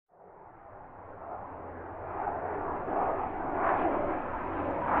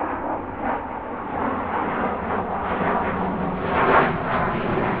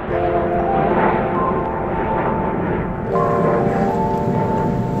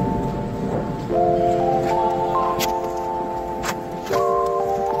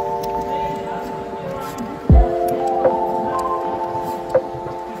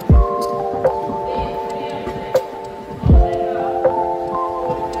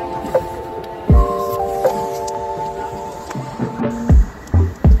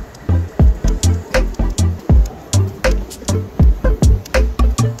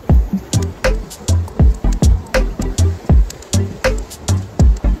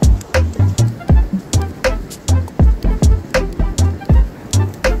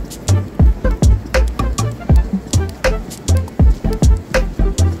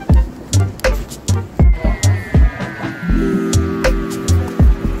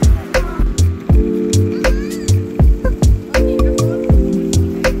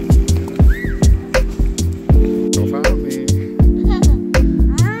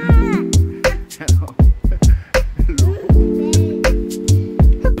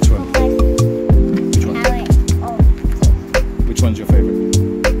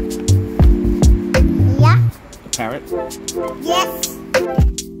Yes.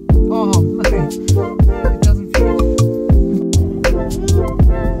 Oh, nice. It doesn't fit.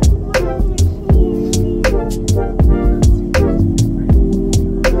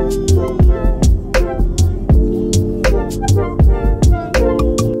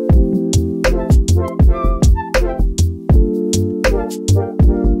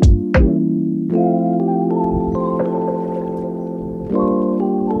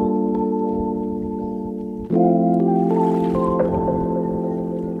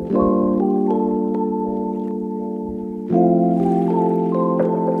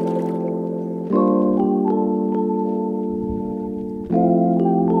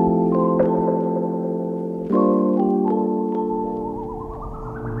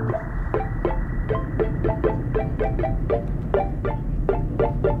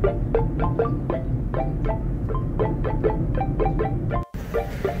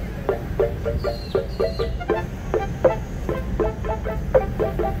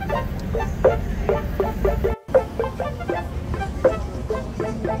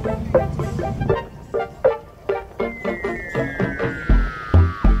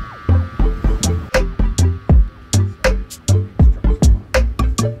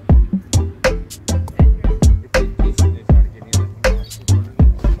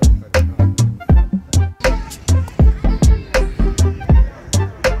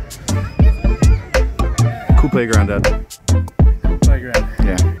 Playground, Dad. Playground.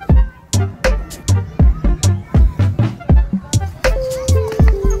 Yeah.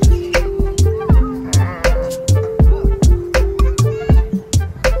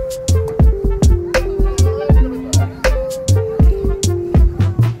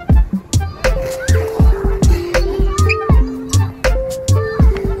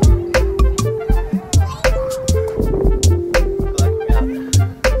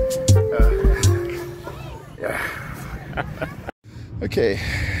 Okay,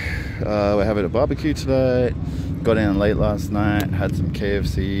 we're having a barbecue tonight. Got in late last night, had some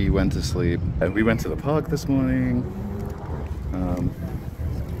KFC, went to sleep, and we went to the park this morning.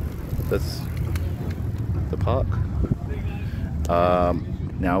 That's the park.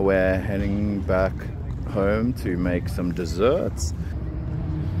 Now we're heading back home to make some desserts.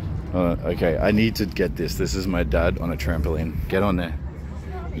 Okay, I need to get this. This is my dad on a trampoline. Get on there.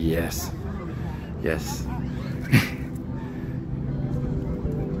 Yes. Yes.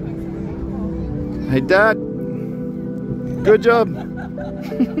 Hey, Dad. Good job. Oh,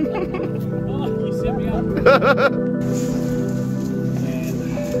 you set me up.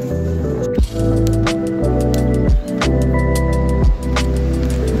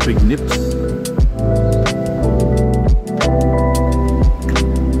 Big nips.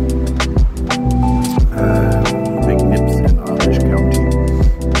 Big nips in Amish County.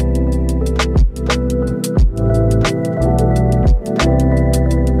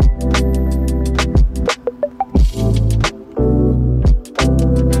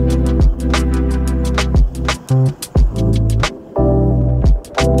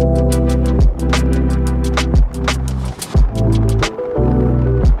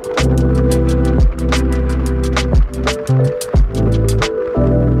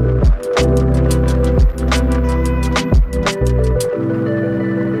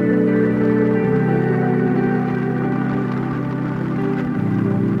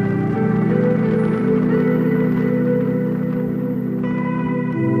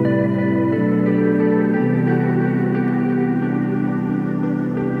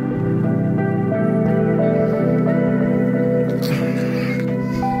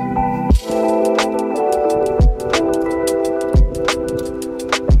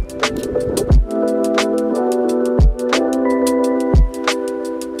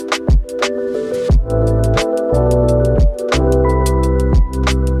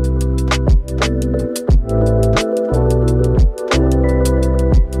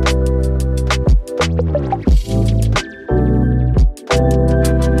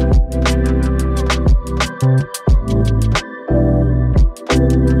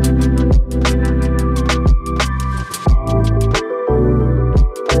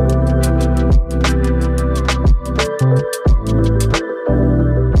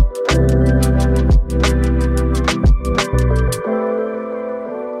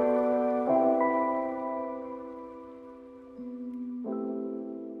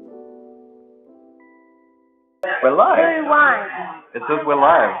 We're live. Who won? It says we're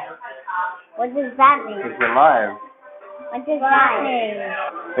live. What does that mean? It says we're live. What does that mean?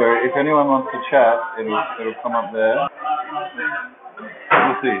 So if anyone wants to chat, it'll come up there.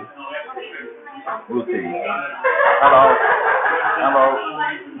 We'll see. We'll see. Hello. Hello.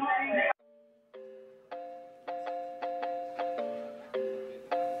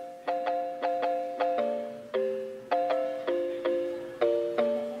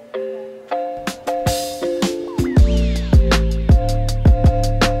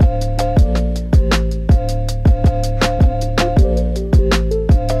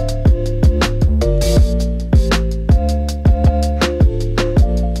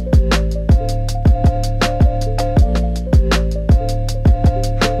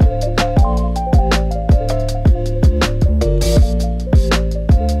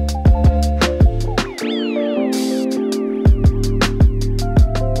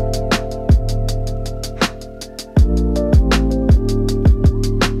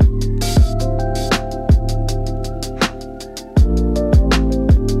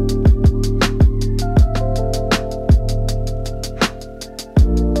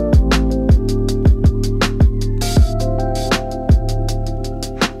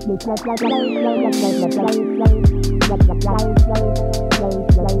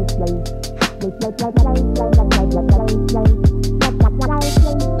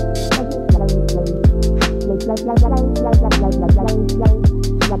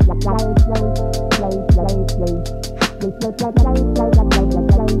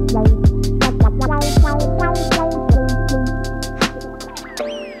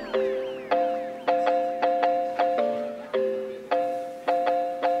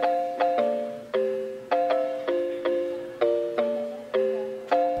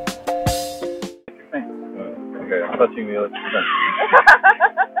 Okay, I'm touching the other thing.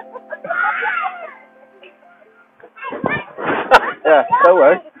 Yeah, that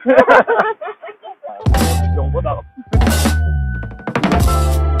works. Yo, what up?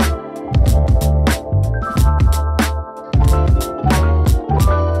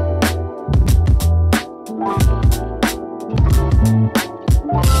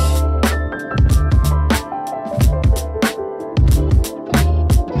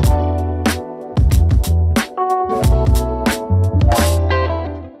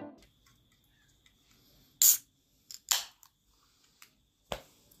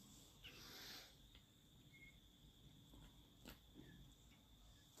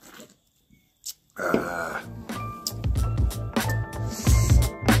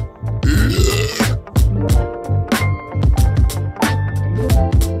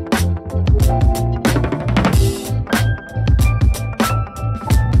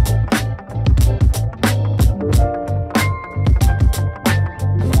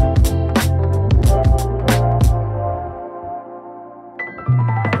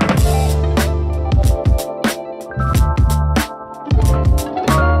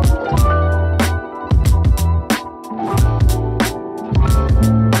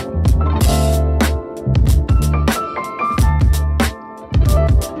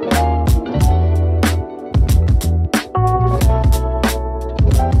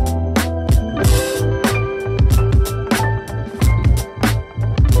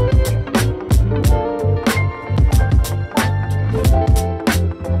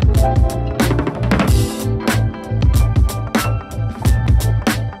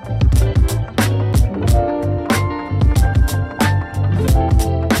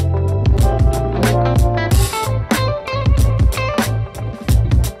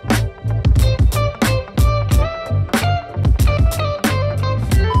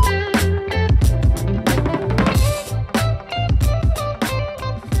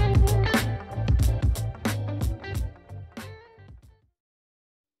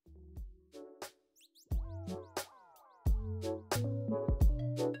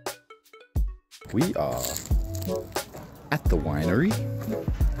 We are at the winery.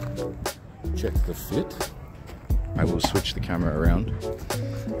 Check the fit. I will switch the camera around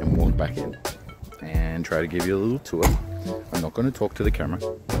and walk back in and try to give you a little tour. I'm not going to talk to the camera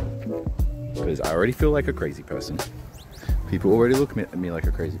because I already feel like a crazy person. People already look at me like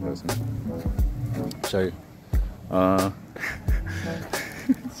a crazy person. So,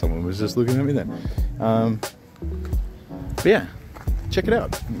 someone was just looking at me then. But yeah, check it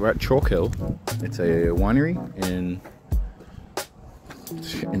out. We're at Chalk Hill. It's a winery in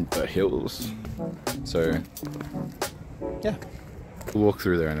the hills. So yeah, we'll walk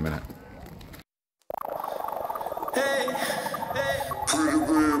through there in a minute.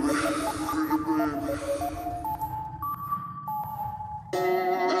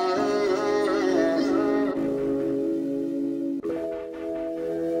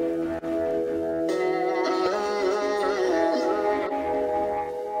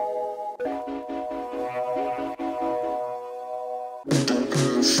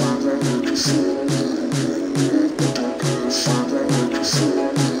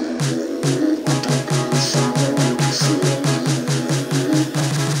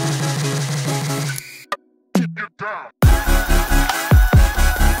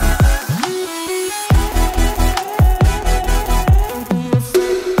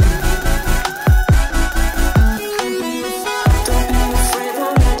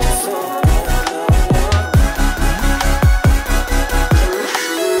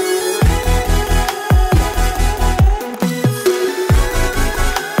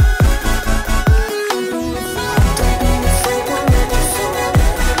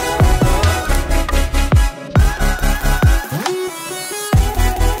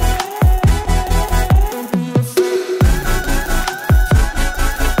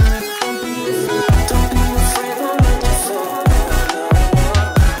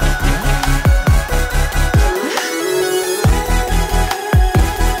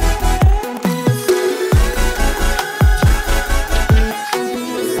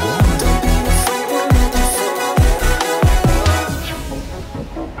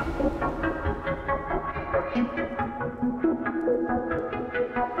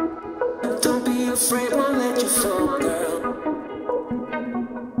 afraid, won't let you fall, girl.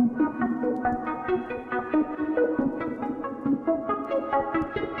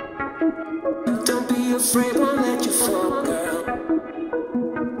 Don't be afraid, won't let you fall, girl.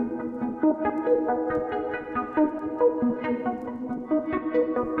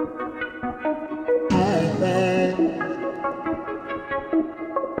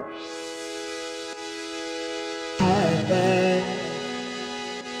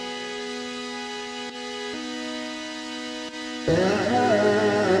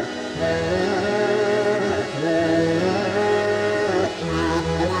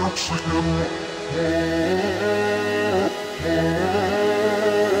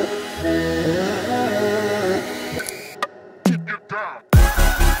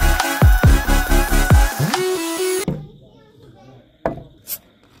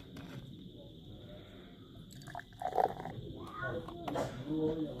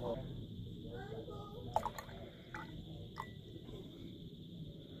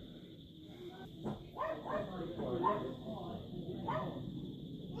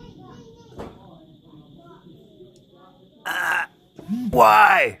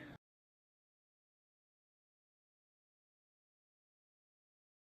 Why?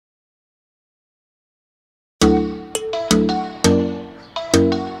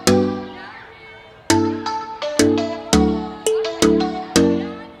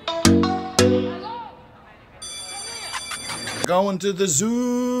 Going to the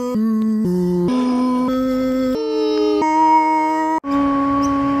zoo.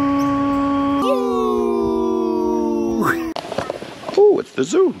 Oh, it's the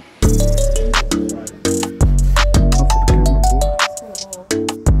zoo.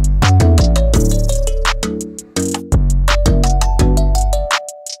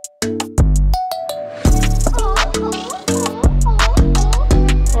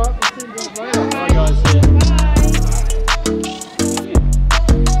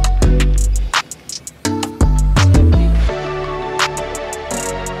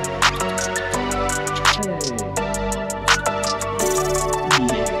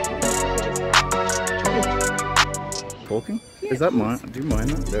 Talking? Yeah, is that mine? Do you mind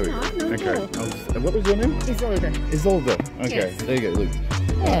that? There we go. No, okay. What was your name? Isolde. Isolde. Okay. Yes. There you go. Look.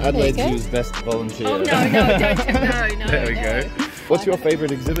 Yeah, Adelaide there you Zoo's best volunteer. Oh no, don't no. There we go. What's your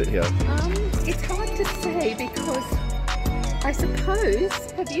favourite exhibit here? It's hard to say because I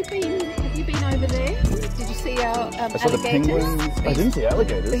suppose have you been over there? Did you see our I saw alligators? the penguins. I didn't see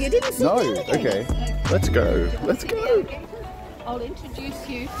alligators. Oh, you didn't see no. the alligators? Okay. Let's go. Let's go. I'll introduce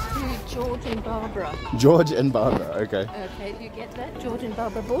you to George and Barbara. George and Barbara. Okay. Okay, do you get that? George and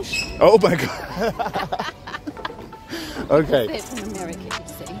Barbara Bush. Oh my god. Okay. They're from America,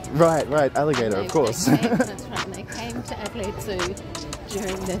 you see. Right, right. Alligator, of course. That's right. And they came to Adelaide Zoo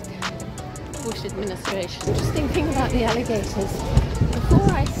during the Bush administration. Just thinking about the alligators.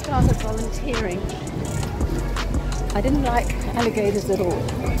 Before I started volunteering, I didn't like alligators at all.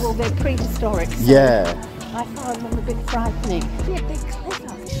 Well, they're prehistoric. So Yeah. I found them a bit frightening. Yeah, they're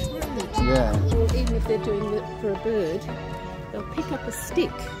clever, shrewd. Yeah. Or even if they're doing it for a bird, they'll pick up a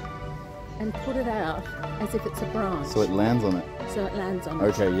stick and put it out as if it's a branch. So it lands on it. So it lands on it.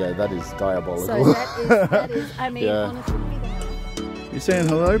 Okay, yeah, that is diabolical. So that is, I mean, Yeah. honestly. You saying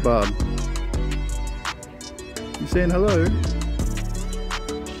hello, Barb? You saying hello?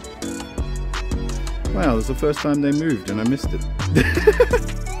 Wow, this is the first time they moved and I missed it.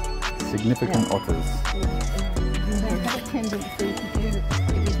 Significant otters. They have a tendency to do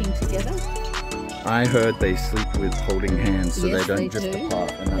everything together. I heard they sleep with holding hands so Yes, they don't they drift do.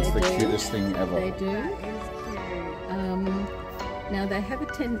 apart, and that's They the do. cutest thing ever. They do. Now they have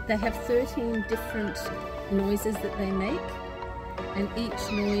they have 13 different noises that they make, and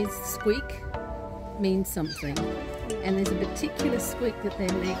each noise squeak means something. And there's a particular squeak that they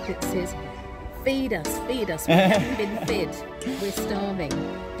make that says, "Feed us, we haven't been fed, we're starving."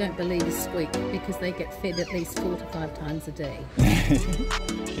 Don't believe a squeak because they get fed at least 4 to 5 times a day.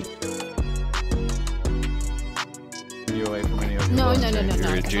 You away from any of your No.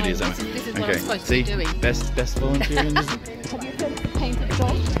 your duties. This is what Okay, I'm supposed to see, be doing. best volunteering. Have you heard of the painted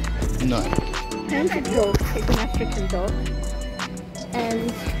dog? No. Painted dog is an African dog,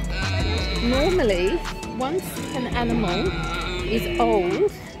 and normally once an animal is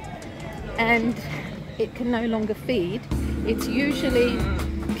old and it can no longer feed, it's usually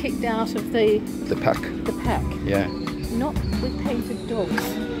kicked out of the pack. pack. Yeah. Not with painted dogs.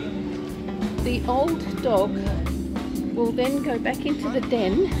 The old dog will then go back into the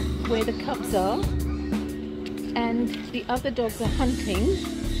den where the cubs are, and the other dogs are hunting,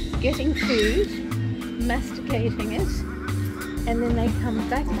 getting food, masticating it, and then they come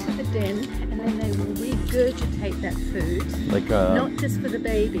back to the den, and then they will regurgitate that food. Like Not just for the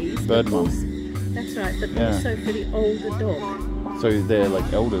babies. bird but mum. also- That's right, but Yeah. also for the older dog. So they're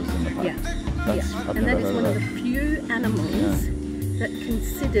like elders in the pack. Yeah. That's, Yeah. I've And that never is heard one of of the few animals that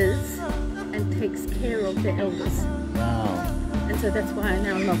considers and takes care of the elders. Wow. And so that's why I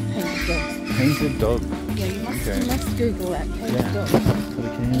now love painted dogs. Painted dog. Yeah, you must, Okay. you must Google that, painted Yeah. dog.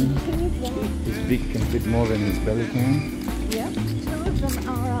 Pelican. Two of them, His beak can fit more than his belly can. yeah, two of them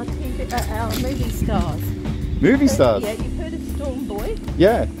are our movie stars. Movie stars. Yeah, you've heard of Storm Boy?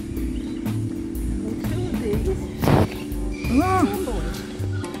 Yeah. And two of these, Ah. Storm Boy.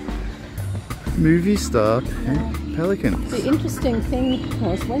 Movie star pelicans. The interesting thing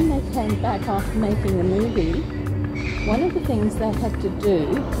was when they came back after making the movie, one of the things they had to do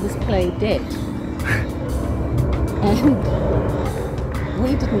was play dead. And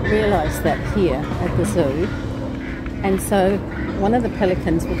we didn't realise that here at the zoo. And so one of the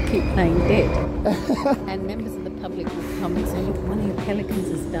pelicans would keep playing dead. And members of the public would come and say, look, one of your pelicans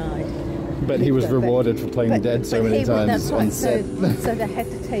has died. But he was But- rewarded for playing dead so many times that's on right. set. So they had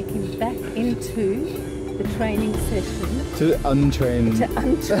to take him back into the training session To untrain. to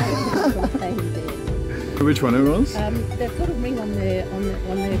untrain him from playing dead. Which one it was? They've got a ring on their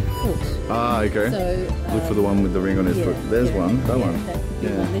foot. Ah, okay. So Look for the one with the ring on his yeah, foot. There's yeah, one. That yeah, one. That could be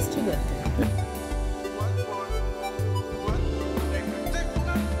Yeah. one. There's two of them.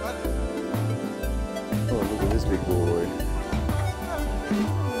 Oh, look at this big boy.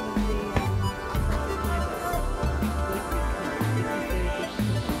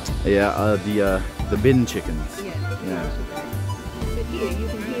 Yeah, the bin chickens. Yeah. Yeah. But here you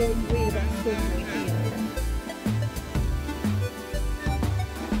can hear and read about Storm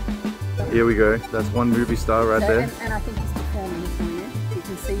here. Here we go. That's one movie star right there. And I think he's performing for you. You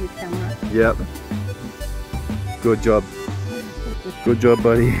can see your camera. Yep. Good job. Good job,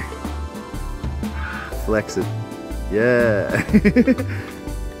 buddy. Flex it. Yeah.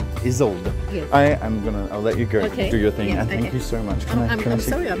 Isolde. Yes. I'll let you go. Okay. Do your thing. Yeah, And thank okay. you so much. I'm see-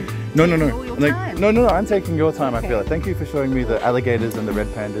 sorry. No. all your time. No, I'm taking your time. I Okay. feel it. Thank you for showing me the alligators and the red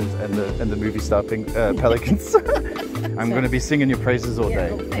pandas and the movie star pelicans. I'm going to be singing your praises all Yeah,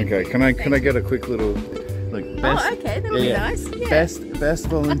 day. well, thank Okay. you. Can I Thank get a quick little like best? Oh, okay. That would be nice. Yeah. Best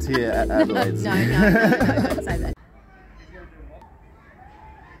volunteer at Adelaide Zoo. No, don't say that.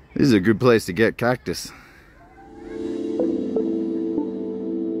 This is a good place to get cactus.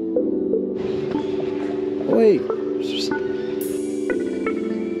 Wait.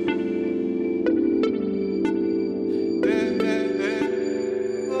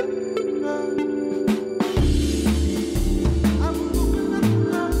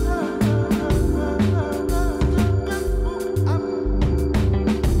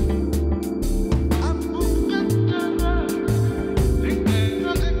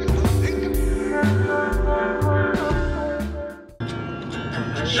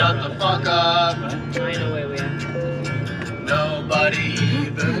 Shut the fuck up. I know where we are. Nobody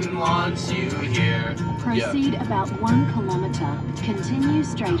even wants you here. Proceed about 1 kilometer. Continue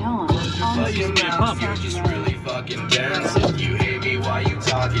straight on. But your mouth, you're just really fucking dense. If you hate me while you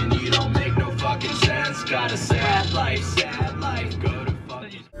talking, you don't make no fucking sense. Got a sad life, go to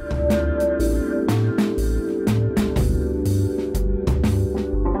fuck you.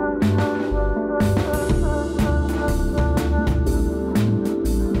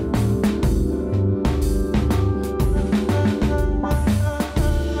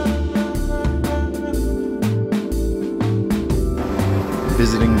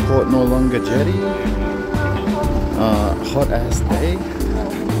 Visiting Port No Longer Jetty. Hot ass day.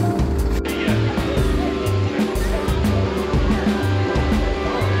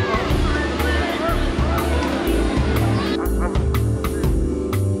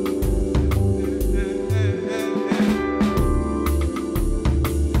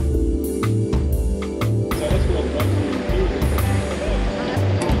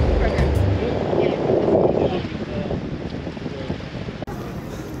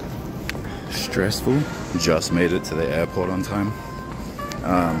 Stressful. Just made it to the airport on time.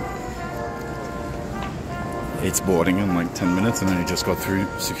 It's boarding in like 10 minutes and then I just got through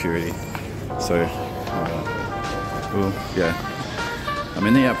security. So, well, yeah, I'm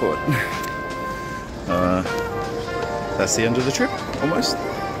in the airport. That's the end of the trip, almost.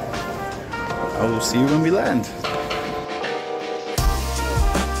 I will see you when we land.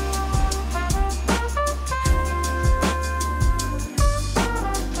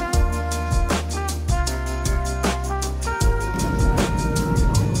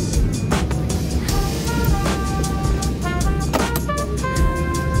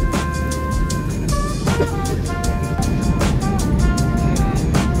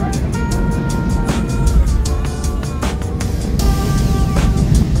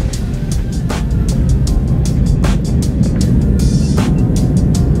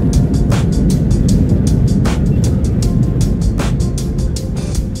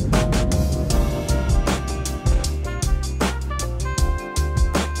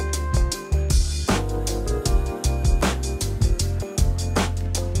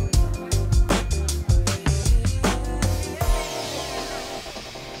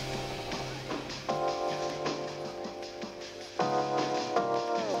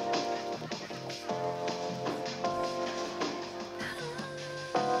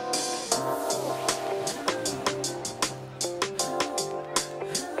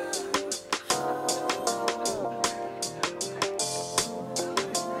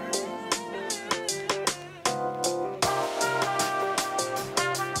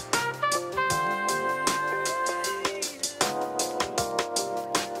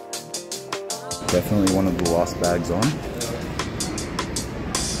 Definitely one of the last bags on.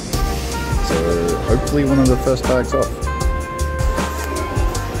 So hopefully one of the first bags off.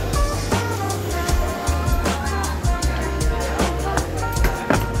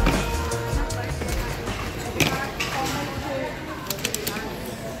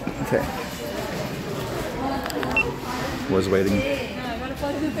 Okay. Was waiting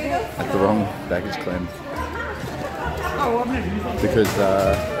at the wrong baggage claim. Because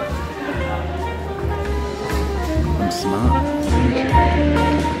I'm smart.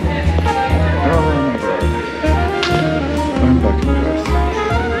 Oh my god. I'm back in dress.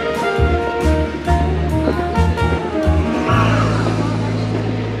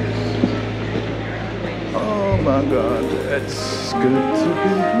 Oh my god, it's good to be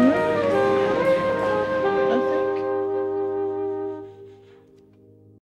here.